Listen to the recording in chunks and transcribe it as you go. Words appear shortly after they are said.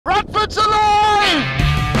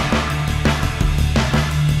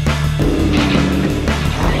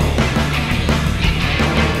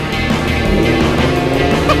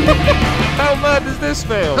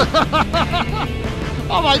feel?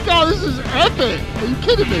 Oh my God, this is epic! Are you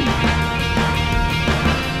kidding me?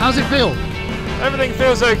 How's it feel? Everything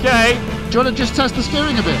feels okay. Do you want to just test the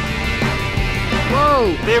steering a bit?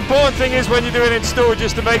 Whoa! The important thing is when you do an install,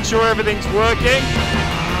 just to make sure everything's working.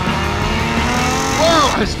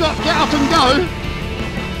 Whoa! Stop, get up and go!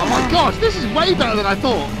 Oh my gosh, this is way better than I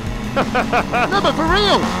thought. No, but for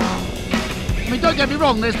real! I mean, don't get me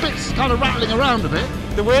wrong, there's bits kind of rattling around a bit.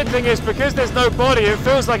 The weird thing is, because there's no body, it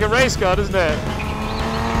feels like a race car, doesn't it?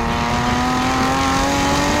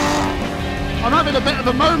 I'm having a bit of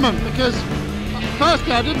a moment because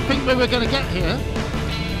firstly, I didn't think we were going to get here.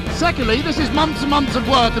 Secondly, this is months and months of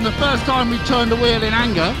work and the first time we've turned the wheel in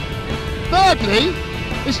anger. Thirdly,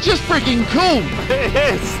 it's just freaking cool. It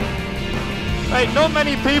is. Hey, not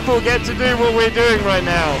many people get to do what we're doing right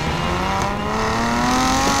now.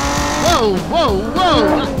 Whoa, whoa,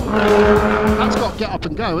 whoa. That's got to get up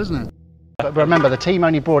and go, isn't it? But remember, the team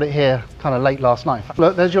only brought it here kind of late last night.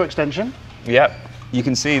 Look, there's your extension. Yep. You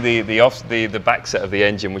can see the back set of the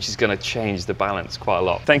engine, which is going to change the balance quite a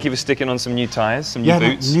lot. Thank you for sticking on some new tyres, some new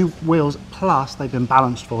boots. New wheels, plus they've been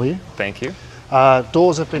balanced for you. Thank you.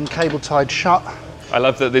 Doors have been cable tied shut. I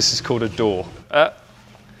love that this is called a door.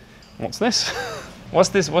 What's this? What's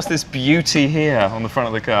this beauty here on the front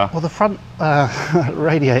of the car? Well, the front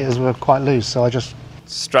radiators were quite loose, so I just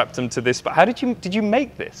strapped them to this. But how did you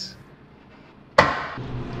make this?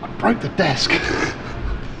 I broke the desk.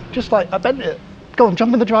 Just like I bent it. Go on,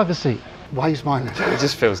 jump in the driver's seat. Why are you smiling? It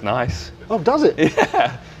just feels nice. Oh, does it?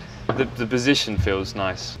 Yeah. The position feels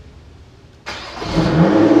nice.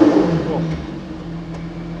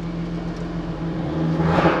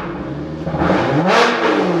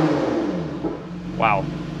 Wow.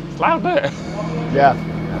 It's loud, isn't it? Yeah.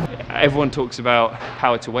 Everyone talks about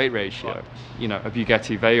power to weight ratio. You know, a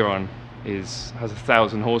Bugatti Veyron has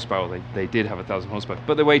 1,000 horsepower. They did have 1,000 horsepower,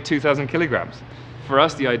 but they weigh 2,000 kilograms. For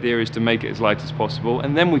us, the idea is to make it as light as possible,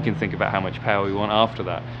 and then we can think about how much power we want after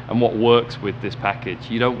that and what works with this package.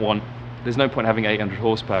 There's no point having 800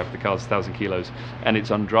 horsepower if the car's 1,000 kilos and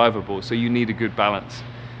it's undrivable, so you need a good balance.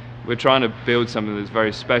 We're trying to build something that's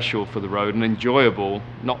very special for the road and enjoyable,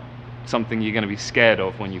 not something you're going to be scared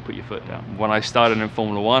of when you put your foot down. When I started in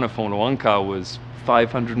Formula One, a Formula One car was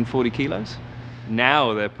 540 kilos.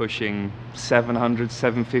 Now they're pushing 700,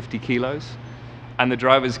 750 kilos. And the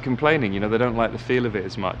drivers are complaining, you know, they don't like the feel of it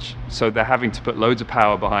as much. So they're having to put loads of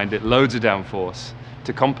power behind it, loads of downforce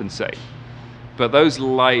to compensate. But those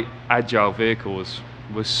light, agile vehicles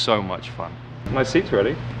were so much fun. My seat's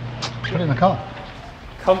ready. Put it in the car.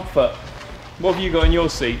 Comfort. What have you got in your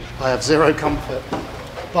seat? I have zero comfort.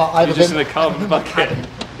 But You're just in a carbon bucket.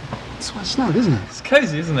 It's quite snug, isn't it? It's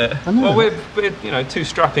cosy, isn't it? I know. Well, we're you know, two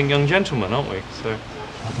strapping young gentlemen, aren't we? So.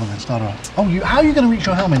 Hold on then, start right. Oh, how are you going to reach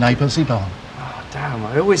your helmet now? You put a seatbelt on. Oh, damn,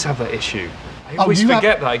 I always have that issue. I always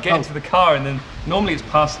forget that. I get into the car and then normally it's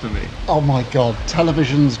passed to me. Oh my God,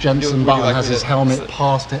 television's Jenson button has his helmet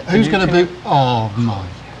past it. Who's going to boot? Oh my.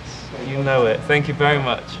 Yes, you know it. Thank you very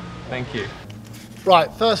much. Thank you.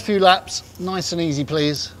 Right, first few laps, nice and easy,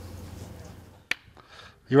 please.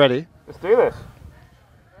 You ready? Let's do this.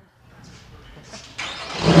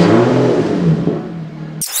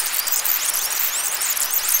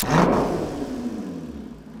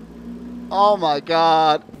 Oh my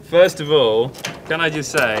God. First of all, can I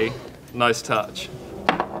just say, nice touch.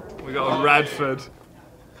 We got a Radford.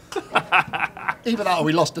 Either that or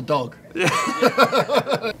we lost a dog.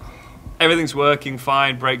 Everything's working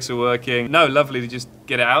fine, brakes are working. No, lovely to just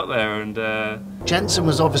get it out there and... Jenson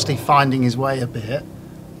was obviously finding his way a bit.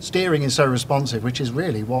 Steering is so responsive, which is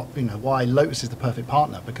really why Lotus is the perfect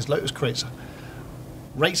partner, because Lotus creates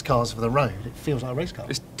race cars for the road. It feels like a race car.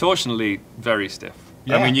 It's torsionally very stiff.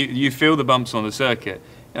 Yeah. I mean, you feel the bumps on the circuit.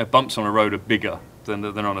 You know, bumps on a road are bigger than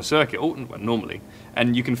on a circuit, normally.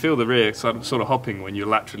 And you can feel the rear sort of hopping when you're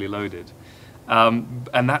laterally loaded.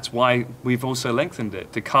 And that's why we've also lengthened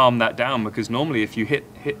it, to calm that down, because normally if you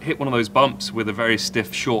hit one of those bumps with a very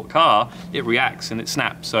stiff, short car, it reacts and it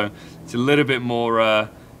snaps. So it's a little bit more,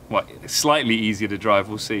 slightly easier to drive.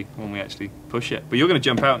 We'll see when we actually push it. But you're going to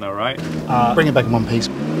jump out now, right? Bring it back in one piece.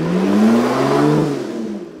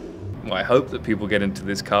 Well, I hope that people get into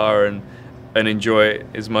this car and enjoy it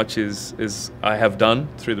as much as I have done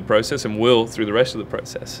through the process and will through the rest of the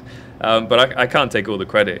process. But I can't take all the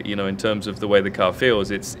credit, you know, in terms of the way the car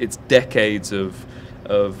feels. It's decades of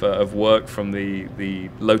work from the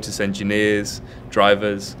Lotus engineers,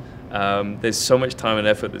 drivers. There's so much time and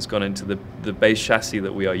effort that's gone into the base chassis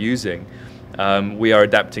that we are using. We are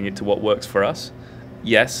adapting it to what works for us.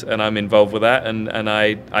 Yes, and I'm involved with that, and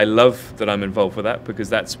I love that I'm involved with that, because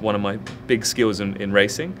that's one of my big skills in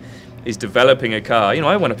racing, is developing a car. You know,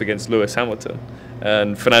 I went up against Lewis Hamilton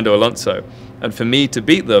and Fernando Alonso, and for me to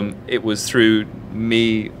beat them, it was through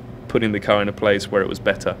me putting the car in a place where it was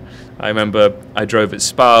better. I remember I drove at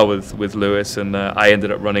Spa with Lewis, and I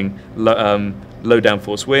ended up running low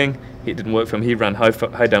downforce wing. It didn't work for him. He ran high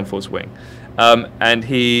downforce wing, and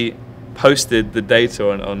he posted the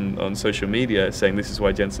data on social media saying this is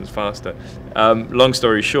why Jenson's faster. Long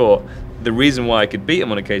story short, the reason why I could beat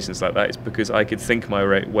him on occasions like that is because I could think my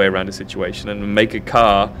way around a situation and make a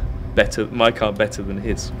car better, my car better than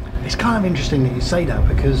his. It's kind of interesting that you say that,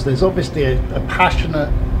 because there's obviously a passionate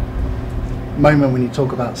moment when you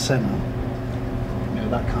talk about Senna, you know,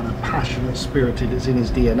 that kind of passionate, spirited, it's in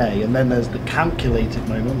his DNA, and then there's the calculated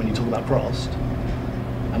moment when you talk about Prost,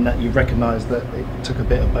 and that you recognise that it took a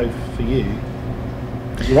bit of both for you.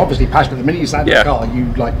 You're obviously passionate. The minute you sat in the car, you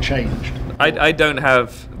like changed. I don't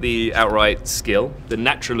have the outright skill, the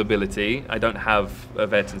natural ability. I don't have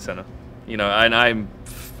of Ayrton Senna, you know, and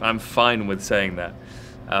I'm fine with saying that.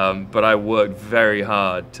 But I worked very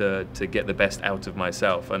hard to get the best out of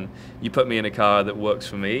myself, and you put me in a car that works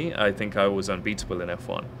for me, I think I was unbeatable in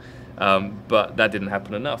F1. But that didn't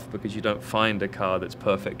happen enough, because you don't find a car that's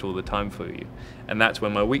perfect all the time for you, and that's where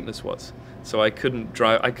my weakness was. So I couldn't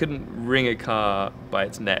wring a car by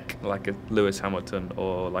its neck like a Lewis Hamilton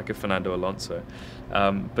or like a Fernando Alonso.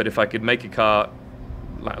 But if I could make a car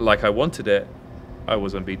like I wanted it, I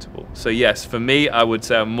was unbeatable. So yes, for me, I would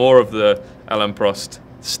say I'm more of the Alain Prost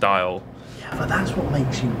style. Yeah, but that's what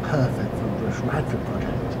makes you perfect for the Radford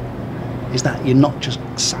project, is that you're not just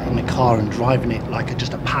sat in a car and driving it like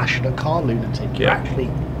just a passionate car lunatic. You're actually,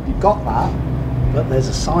 you've got that, but there's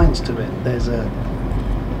a science to it. There's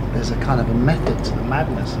a kind of a method to the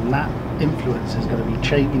madness, and that influence is going to be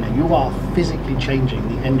changing. You know, you are physically changing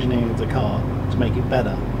the engineering of the car to make it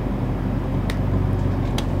better.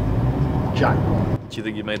 Jackpot. Do you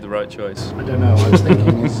think you made the right choice? I don't know. I was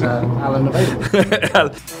thinking, is Alan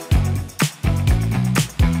available?